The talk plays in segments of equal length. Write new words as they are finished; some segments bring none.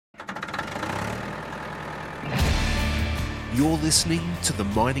You're listening to the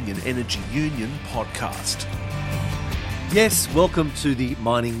Mining and Energy Union podcast. Yes, welcome to the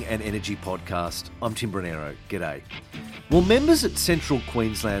Mining and Energy podcast. I'm Tim Bronero. G'day. Well, members at Central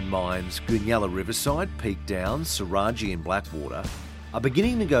Queensland mines Goonyella Riverside, Peak Downs, Saraji and Blackwater are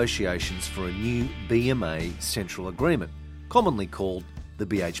beginning negotiations for a new BMA Central Agreement, commonly called the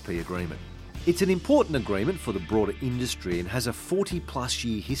BHP Agreement. It's an important agreement for the broader industry and has a 40-plus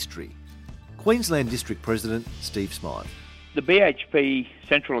year history. Queensland District President Steve Smythe. The BHP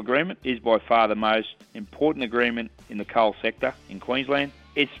Central Agreement is by far the most important agreement in the coal sector in Queensland.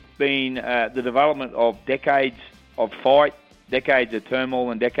 It's been the development of decades of fight, decades of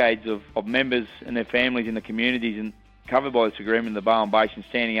turmoil and decades of members and their families in the communities and covered by this agreement, the Bowen Basin,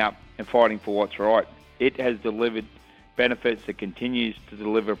 standing up and fighting for what's right. It has delivered benefits, it continues to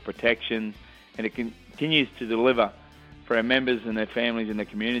deliver protection, and it continues to deliver for our members and their families in the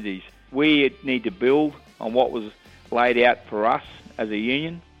communities. We need to build on what was laid out for us as a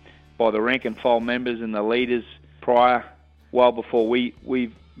union by the rank and file members and the leaders prior, well before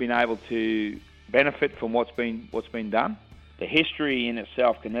we've been able to benefit from what's been done. The history in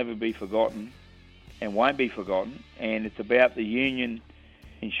itself can never be forgotten and won't be forgotten, and it's about the union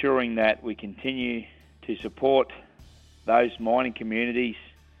ensuring that we continue to support those mining communities,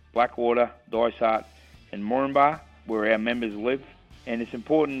 Blackwater, Dysart and Moranbah, where our members live, and it's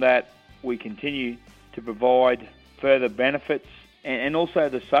important that we continue to provide further benefits and also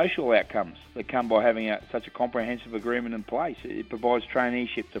the social outcomes that come by having such a comprehensive agreement in place. It provides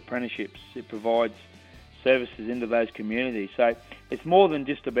traineeships, apprenticeships, it provides services into those communities. So it's more than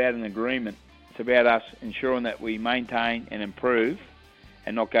just about an agreement. It's about us ensuring that we maintain and improve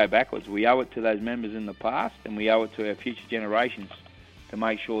and not go backwards. We owe it to those members in the past and we owe it to our future generations to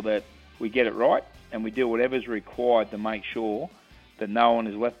make sure that we get it right and we do whatever's required to make sure that no one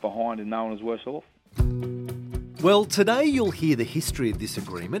is left behind and no one is worse off. Well, today you'll hear the history of this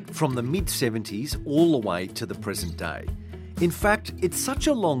agreement from the mid-70s all the way to the present day. In fact, it's such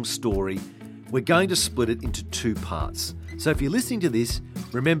a long story, we're going to split it into two parts. So if you're listening to this,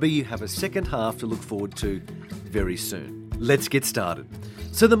 remember you have a second half to look forward to very soon. Let's get started.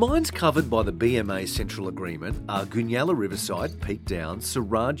 So the mines covered by the BMA Central Agreement are Goonyella Riverside, Peak Downs,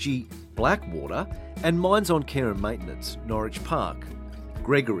 Saraji, Blackwater, and mines on care and maintenance, Norwich Park,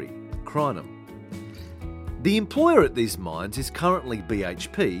 Gregory, Crinum. The employer at these mines is currently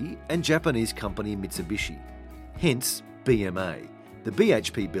BHP and Japanese company Mitsubishi, hence BMA, the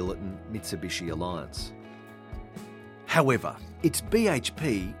BHP Billiton Mitsubishi Alliance. However, it's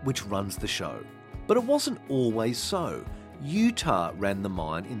BHP which runs the show, but it wasn't always so. Utah ran the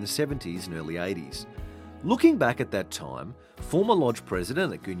mine in the 70s and early 80s. Looking back at that time, former Lodge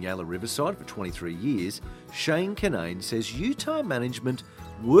President at Goonyella Riverside for 23 years, Shane Kinane says Utah management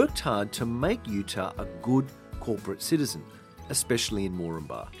worked hard to make Utah a good corporate citizen, especially in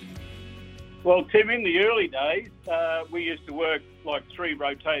Moranbah. Well, Tim, in the early days, we used to work like 3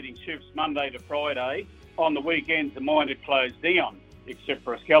 rotating shifts, Monday to Friday. On the weekends, the mine had closed down, except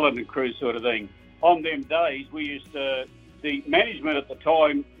for a skeleton crew sort of thing. On them days, we used to, the management at the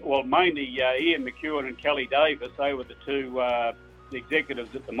time, well, mainly Ian McEwen and Kelly Davis, they were the two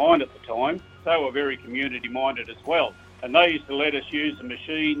executives at the mine at the time. They were very community-minded as well. And they used to let us use the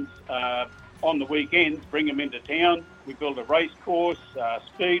machines on the weekends, bring them into town. We built a race course,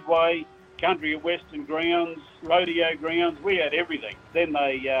 speedway, country and western grounds, rodeo grounds. We had everything. Then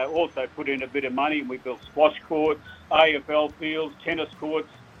they also put in a bit of money and we built squash courts, AFL fields, tennis courts.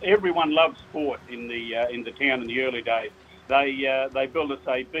 Everyone loved sport in the town in the early days. They built us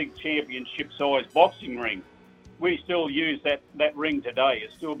a big championship-sized boxing ring. We still use that ring today.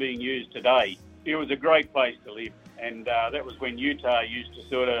 It's still being used today. It was a great place to live, and that was when Utah used to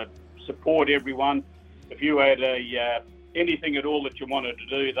sort of support everyone. If you had anything at all that you wanted to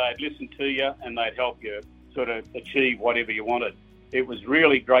do, they'd listen to you and they'd help you sort of achieve whatever you wanted. It was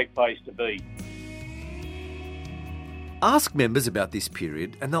really a great place to be. Ask members about this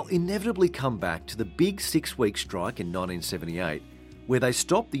period and they'll inevitably come back to the big 6-week strike in 1978, where they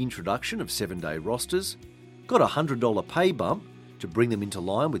stopped the introduction of 7-day rosters, got a $100 pay bump to bring them into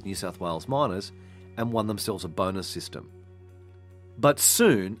line with New South Wales miners, and won themselves a bonus system. But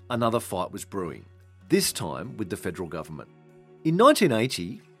soon another fight was brewing, this time with the federal government. In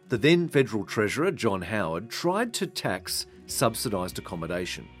 1980, the then Federal Treasurer John Howard tried to tax subsidised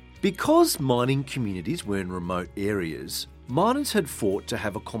accommodation. Because mining communities were in remote areas, miners had fought to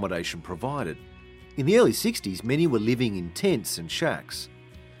have accommodation provided. In the early 60s, many were living in tents and shacks.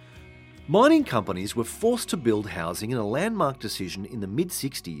 Mining companies were forced to build housing in a landmark decision in the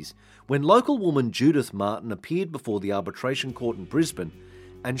mid-60s when local woman Judith Martin appeared before the arbitration court in Brisbane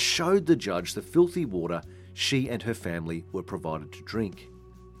and showed the judge the filthy water she and her family were provided to drink.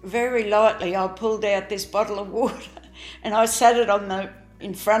 Very lightly, I pulled out this bottle of water and I sat it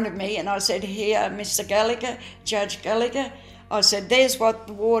in front of me and I said, "Here, Mr. Gallagher, Judge Gallagher," I said, "there's what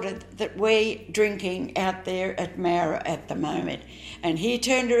the water that we're drinking out there at Mara at the moment." And he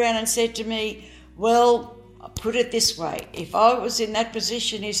turned around and said to me, "Well, I'll put it this way, if I was in that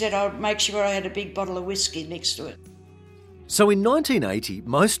position," he said, "I'd make sure I had a big bottle of whiskey next to it." So in 1980,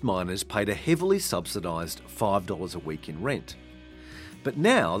 most miners paid a heavily subsidised $5 a week in rent. But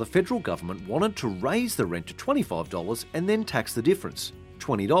now the federal government wanted to raise the rent to $25 and then tax the difference,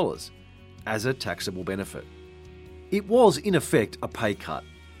 $20, as a taxable benefit. It was, in effect, a pay cut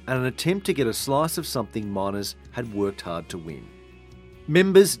and an attempt to get a slice of something miners had worked hard to win.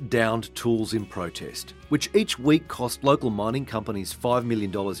 Members downed tools in protest, which each week cost local mining companies $5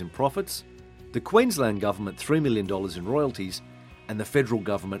 million in profits, the Queensland government $3 million in royalties, and the federal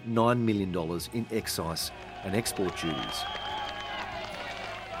government $9 million in excise and export duties.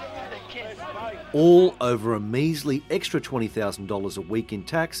 All over a measly extra $20,000 a week in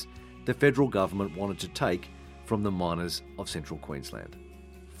tax the federal government wanted to take from the miners of Central Queensland.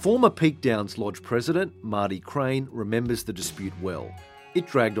 Former Peak Downs Lodge president Marty Crane remembers the dispute well. It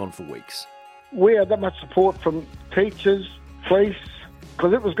dragged on for weeks. We had that much support from teachers, police,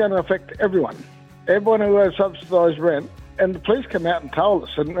 because it was going to affect everyone. Everyone who had subsidised rent, and the police came out and told us,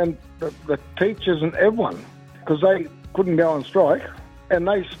 and the teachers and everyone, because they couldn't go on strike, and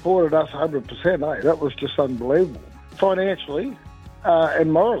they supported us 100%. That was just unbelievable, financially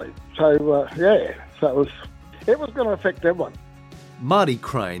and morally. So it was going to affect everyone. Marty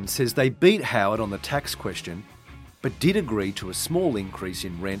Crane says they beat Howard on the tax question, but did agree to a small increase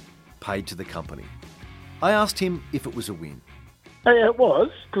in rent paid to the company. I asked him if it was a win. Yeah, it was,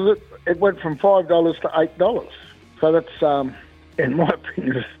 because it went from $5 to $8. So that's, in my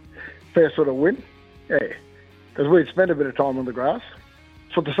opinion, a fair sort of win. Yeah, because we'd spent a bit of time on the grass.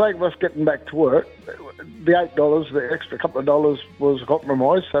 For the sake of us getting back to work, the $8, the extra couple of dollars was a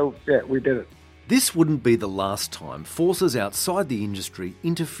compromise, so yeah, we did it. This wouldn't be the last time forces outside the industry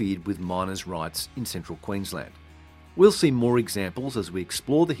interfered with miners' rights in Central Queensland. We'll see more examples as we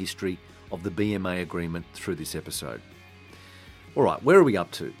explore the history of the BMA agreement through this episode. All right, where are we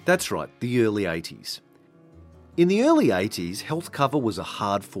up to? That's right, the early 80s. In the early 80s, health cover was a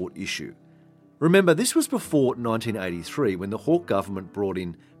hard-fought issue. Remember, this was before 1983 when the Hawke government brought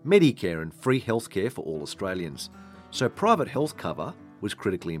in Medicare and free healthcare for all Australians. So private health cover was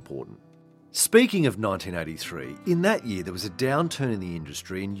critically important. Speaking of 1983, in that year there was a downturn in the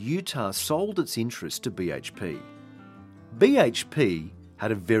industry and Utah sold its interest to BHP. BHP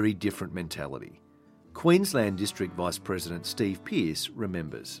had a very different mentality. Queensland District Vice President Steve Pearce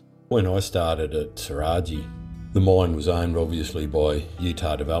remembers. When I started at Saraji, the mine was owned obviously by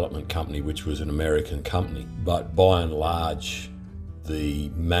Utah Development Company, which was an American company, but by and large the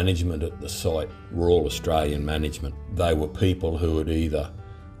management at the site were all Australian management. They were people who had either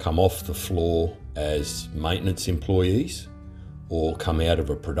come off the floor as maintenance employees or come out of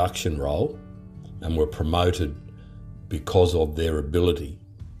a production role and were promoted because of their ability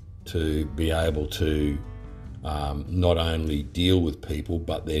to be able to not only deal with people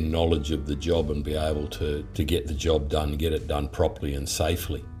but their knowledge of the job and be able to get the job done, get it done properly and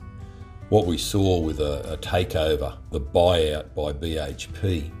safely. What we saw with a takeover, the buyout by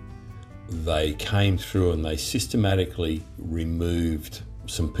BHP, they came through and they systematically removed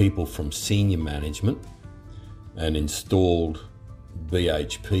some people from senior management and installed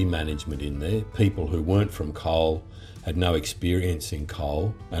BHP management in there, people who weren't from coal, had no experience in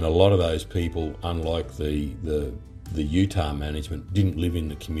coal, and a lot of those people, unlike the Utah management, didn't live in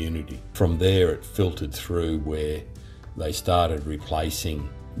the community. From there it filtered through where they started replacing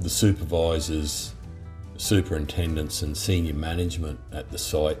the supervisors, superintendents and senior management at the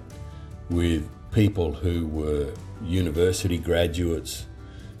site with people who were university graduates,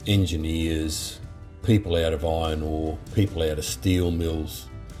 engineers, people out of iron ore, people out of steel mills,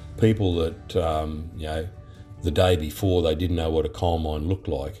 people that, the day before they didn't know what a coal mine looked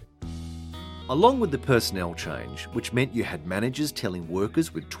like. Along with the personnel change, which meant you had managers telling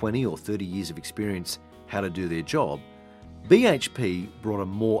workers with 20 or 30 years of experience how to do their job, BHP brought a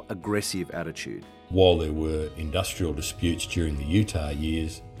more aggressive attitude. While there were industrial disputes during the Utah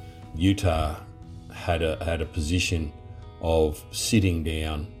years, Utah had a position of sitting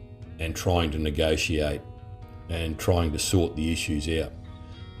down and trying to negotiate and trying to sort the issues out.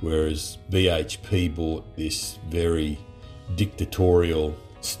 Whereas BHP brought this very dictatorial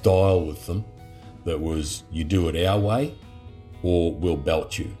style with them that was, you do it our way or we'll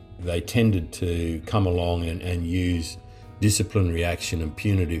belt you. They tended to come along and use disciplinary action and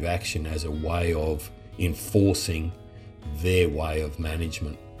punitive action as a way of enforcing their way of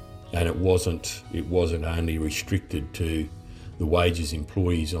management. And it wasn't only restricted to the wages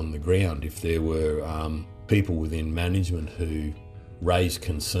employees on the ground. If there were people within management who raised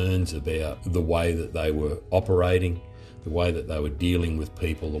concerns about the way that they were operating, the way that they were dealing with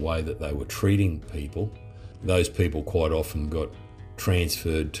people, the way that they were treating people, those people quite often got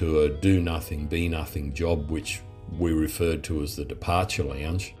transferred to a do-nothing, be-nothing job, which we referred to as the departure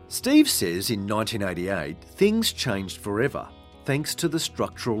lounge. Steve says in 1988, things changed forever, thanks to the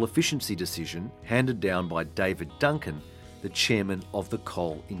structural efficiency decision handed down by David Duncan, the chairman of the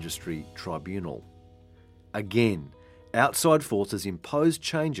Coal Industry Tribunal. Again, outside forces imposed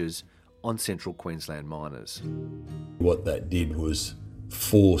changes on Central Queensland miners. What that did was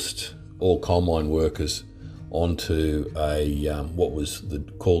forced all coal mine workers onto a what was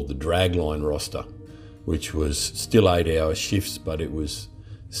called the dragline roster, which was still 8-hour shifts, but it was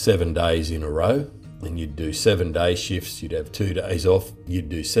 7 days in a row. And you'd do 7-day shifts, you'd have 2 days off. You'd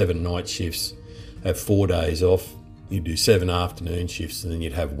do 7 night shifts, have 4 days off. You'd do 7 afternoon shifts, and then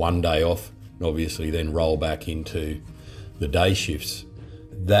you'd have 1 day off, and obviously then roll back into the day shifts.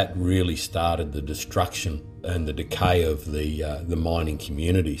 That really started the destruction and the decay of the mining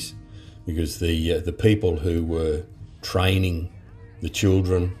communities, because the people who were training the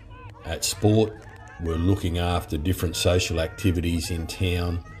children at sport were looking after different social activities in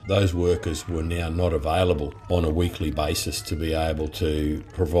town. Those workers were now not available on a weekly basis to be able to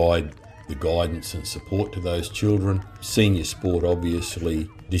provide the guidance and support to those children. Senior sport obviously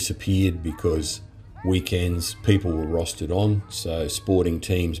disappeared because weekends people were rostered on, so sporting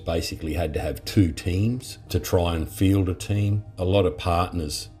teams basically had to have 2 teams to try and field a team. A lot of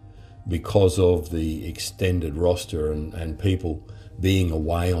partners, because of the extended roster and people being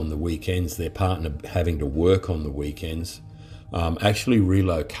away on the weekends, their partner having to work on the weekends, actually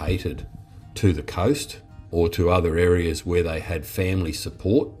relocated to the coast or to other areas where they had family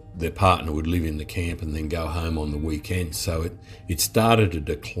support. Their partner would live in the camp and then go home on the weekend. So it started a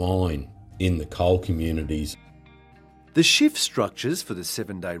decline in the coal communities. The shift structures for the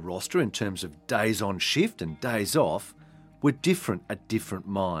 7-day roster in terms of days on shift and days off were different at different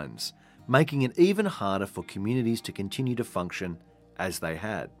mines, making it even harder for communities to continue to function as they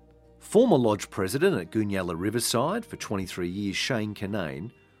had. Former Lodge President at Goonyella Riverside for 23 years, Shane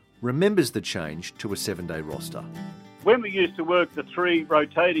Kinane, remembers the change to a 7-day roster. When we used to work the 3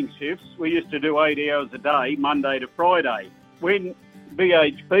 rotating shifts, we used to do 8 hours a day, Monday to Friday. When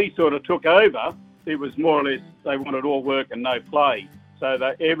BHP sort of took over, it was more or less they wanted all work and no play. So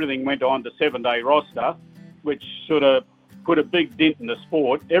that everything went on to 7-day roster, which sort of put a big dent in the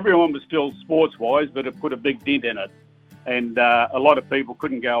sport. Everyone was still sports-wise, but it put a big dent in it. And a lot of people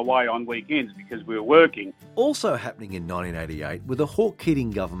couldn't go away on weekends because we were working. Also happening in 1988 were the Hawke-Keating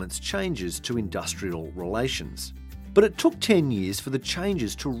government's changes to industrial relations. But it took 10 years for the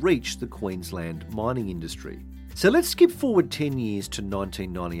changes to reach the Queensland mining industry. So let's skip forward 10 years to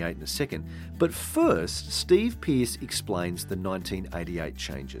 1998 in a second. But first, Steve Pearce explains the 1988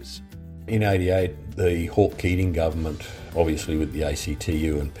 changes. In 88, the Hawke-Keating government, obviously with the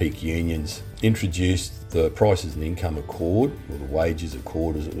ACTU and peak unions, introduced the Prices and Income Accord, or the Wages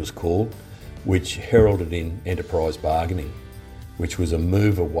Accord as it was called, which heralded in enterprise bargaining, which was a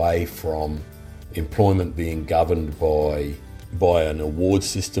move away from employment being governed by an award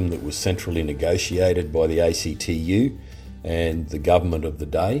system that was centrally negotiated by the ACTU and the government of the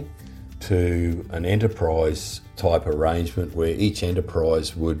day, to an enterprise type arrangement where each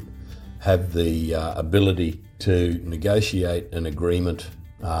enterprise would have the ability to negotiate an agreement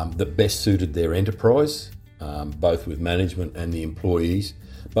that best suited their enterprise, both with management and the employees,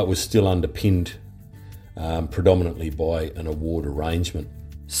 but was still underpinned predominantly by an award arrangement.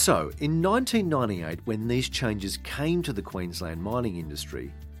 So, in 1998, when these changes came to the Queensland mining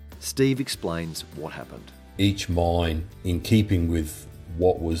industry, Steve explains what happened. Each mine, in keeping with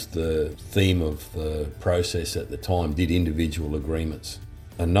what was the theme of the process at the time, did individual agreements.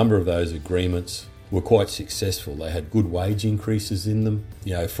 A number of those agreements were quite successful. They had good wage increases in them.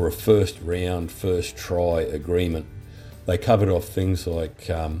 You know, for a first round, first try agreement, they covered off things like,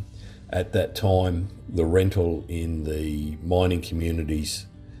 at that time, the rental in the mining communities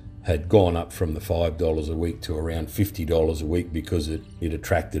had gone up from the $5 a week to around $50 a week because it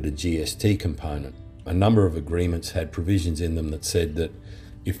attracted a GST component. A number of agreements had provisions in them that said that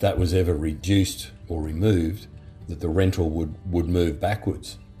if that was ever reduced or removed, that the rental would move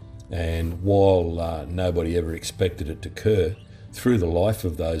backwards. And while nobody ever expected it to occur, through the life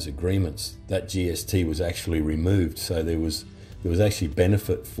of those agreements, that GST was actually removed. So there was actually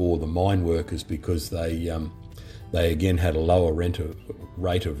benefit for the mine workers because they again had a lower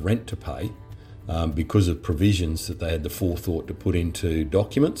rate of rent to pay, because of provisions that they had the forethought to put into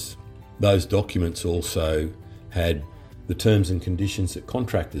documents. Those documents also had the terms and conditions that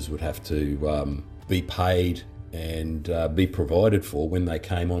contractors would have to be paid and be provided for when they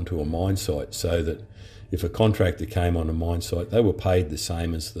came onto a mine site, so that if a contractor came on a mine site, they were paid the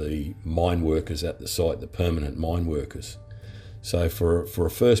same as the mine workers at the site, the permanent mine workers. So for a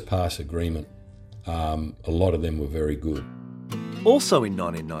first pass agreement, a lot of them were very good. Also in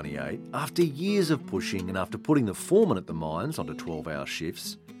 1998, after years of pushing and after putting the foreman at the mines onto 12-hour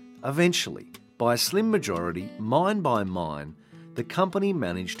shifts, eventually, by a slim majority, mine by mine, the company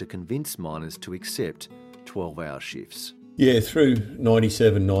managed to convince miners to accept 12-hour shifts. Yeah, through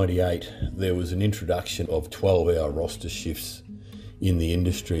 97, 98, there was an introduction of 12-hour roster shifts in the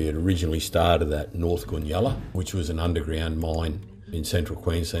industry. It originally started at North Goonyella, which was an underground mine in central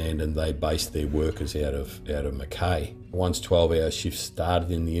Queensland, and they based their workers out of Mackay. Once 12-hour shifts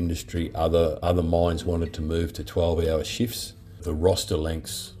started in the industry, other mines wanted to move to 12-hour shifts. The roster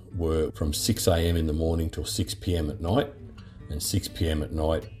lengths were from 6 a.m. in the morning till 6 p.m. at night, and 6 p.m. at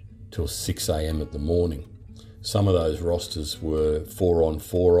night till 6 a.m. at the morning. Some of those rosters were 4 on,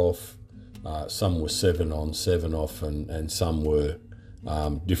 4 off, some were 7 on, 7 off, and some were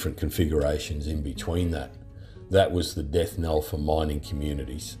different configurations in between that. That was the death knell for mining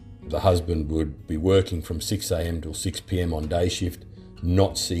communities. The husband would be working from 6 a.m. till 6 p.m. on day shift,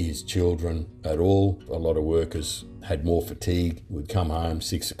 not see his children at all. A lot of workers had more fatigue, would come home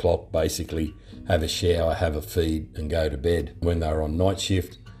 6 o'clock, basically have a shower, have a feed and go to bed. When they were on night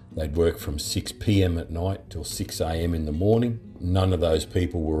shift, they'd work from 6 p.m. at night till 6 a.m. in the morning. None of those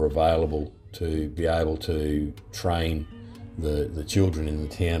people were available to be able to train the children in the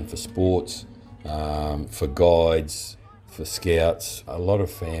town for sports, for guides, for scouts. A lot of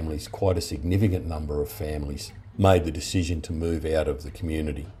families, quite a significant number of families, made the decision to move out of the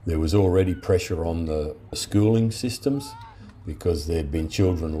community. There was already pressure on the schooling systems because there'd been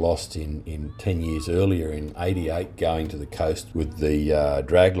children lost in 10 years earlier in 88 going to the coast with the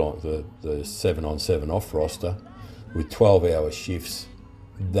dragline, the 7 on 7 off roster with 12-hour shifts.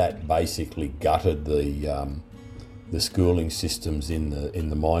 That basically gutted the schooling systems in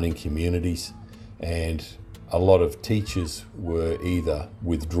the mining communities, and a lot of teachers were either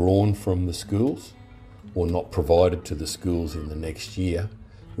withdrawn from the schools or not provided to the schools in the next year,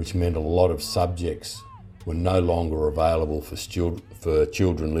 which meant a lot of subjects were no longer available for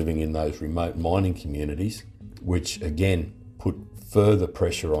children living in those remote mining communities, which again put further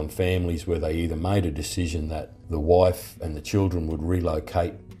pressure on families where they either made a decision that the wife and the children would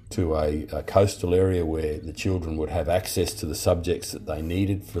relocate to a coastal area where the children would have access to the subjects that they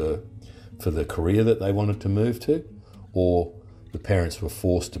needed for the career that they wanted to move to, or the parents were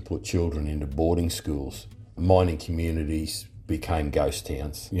forced to put children into boarding schools. Mining communities became ghost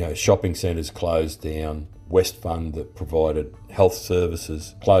towns. You know, shopping centres closed down. West Fund that provided health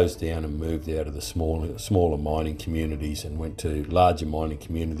services closed down and moved out of the smaller mining communities and went to larger mining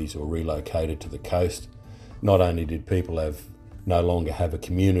communities or relocated to the coast. Not only did people no longer have a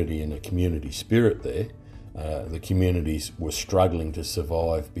community and a community spirit there, the communities were struggling to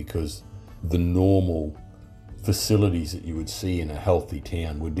survive because the normal facilities that you would see in a healthy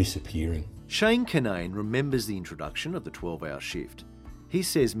town were disappearing. Shane Kinane remembers the introduction of the 12-hour shift. He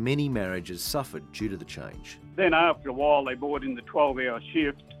says many marriages suffered due to the change. Then after a while they brought in the 12-hour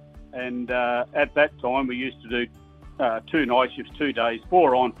shift, and at that time we used to do 2 night shifts, 2 days,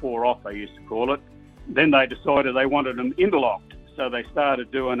 4 on, 4 off they used to call it. Then they decided they wanted them interlocked, so they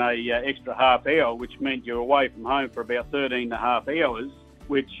started doing a extra half hour, which meant you're away from home for about 13 and a half hours,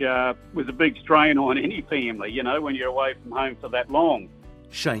 which was a big strain on any family, you know, when you're away from home for that long.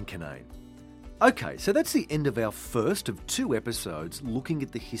 Shane Kinane. Okay, so that's the end of our first of 2 episodes looking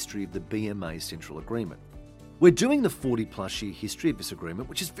at the history of the BMA Central Agreement. We're doing the 40-plus year history of this agreement,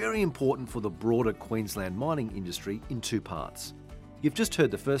 which is very important for the broader Queensland mining industry, in 2 parts. You've just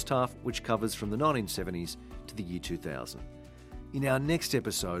heard the first half, which covers from the 1970s to the year 2000. In our next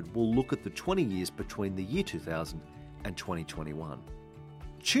episode, we'll look at the 20 years between the year 2000 and 2021.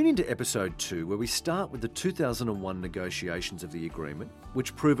 Tune into episode 2, where we start with the 2001 negotiations of the agreement,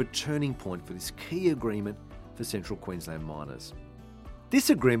 which prove a turning point for this key agreement for Central Queensland miners.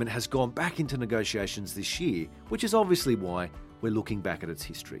 This agreement has gone back into negotiations this year, which is obviously why we're looking back at its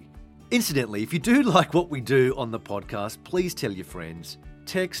history. Incidentally, if you do like what we do on the podcast, please tell your friends,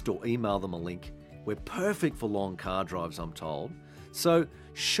 text or email them a link. We're perfect for long car drives, I'm told. So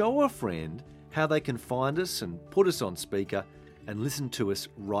show a friend how they can find us and put us on speaker and listen to us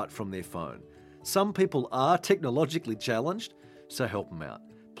right from their phone. Some people are technologically challenged, so help them out.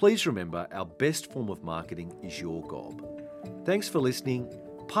 Please remember, our best form of marketing is your gob. Thanks for listening.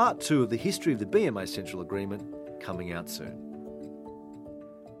 part 2 of the history of the BMA Central Agreement coming out soon.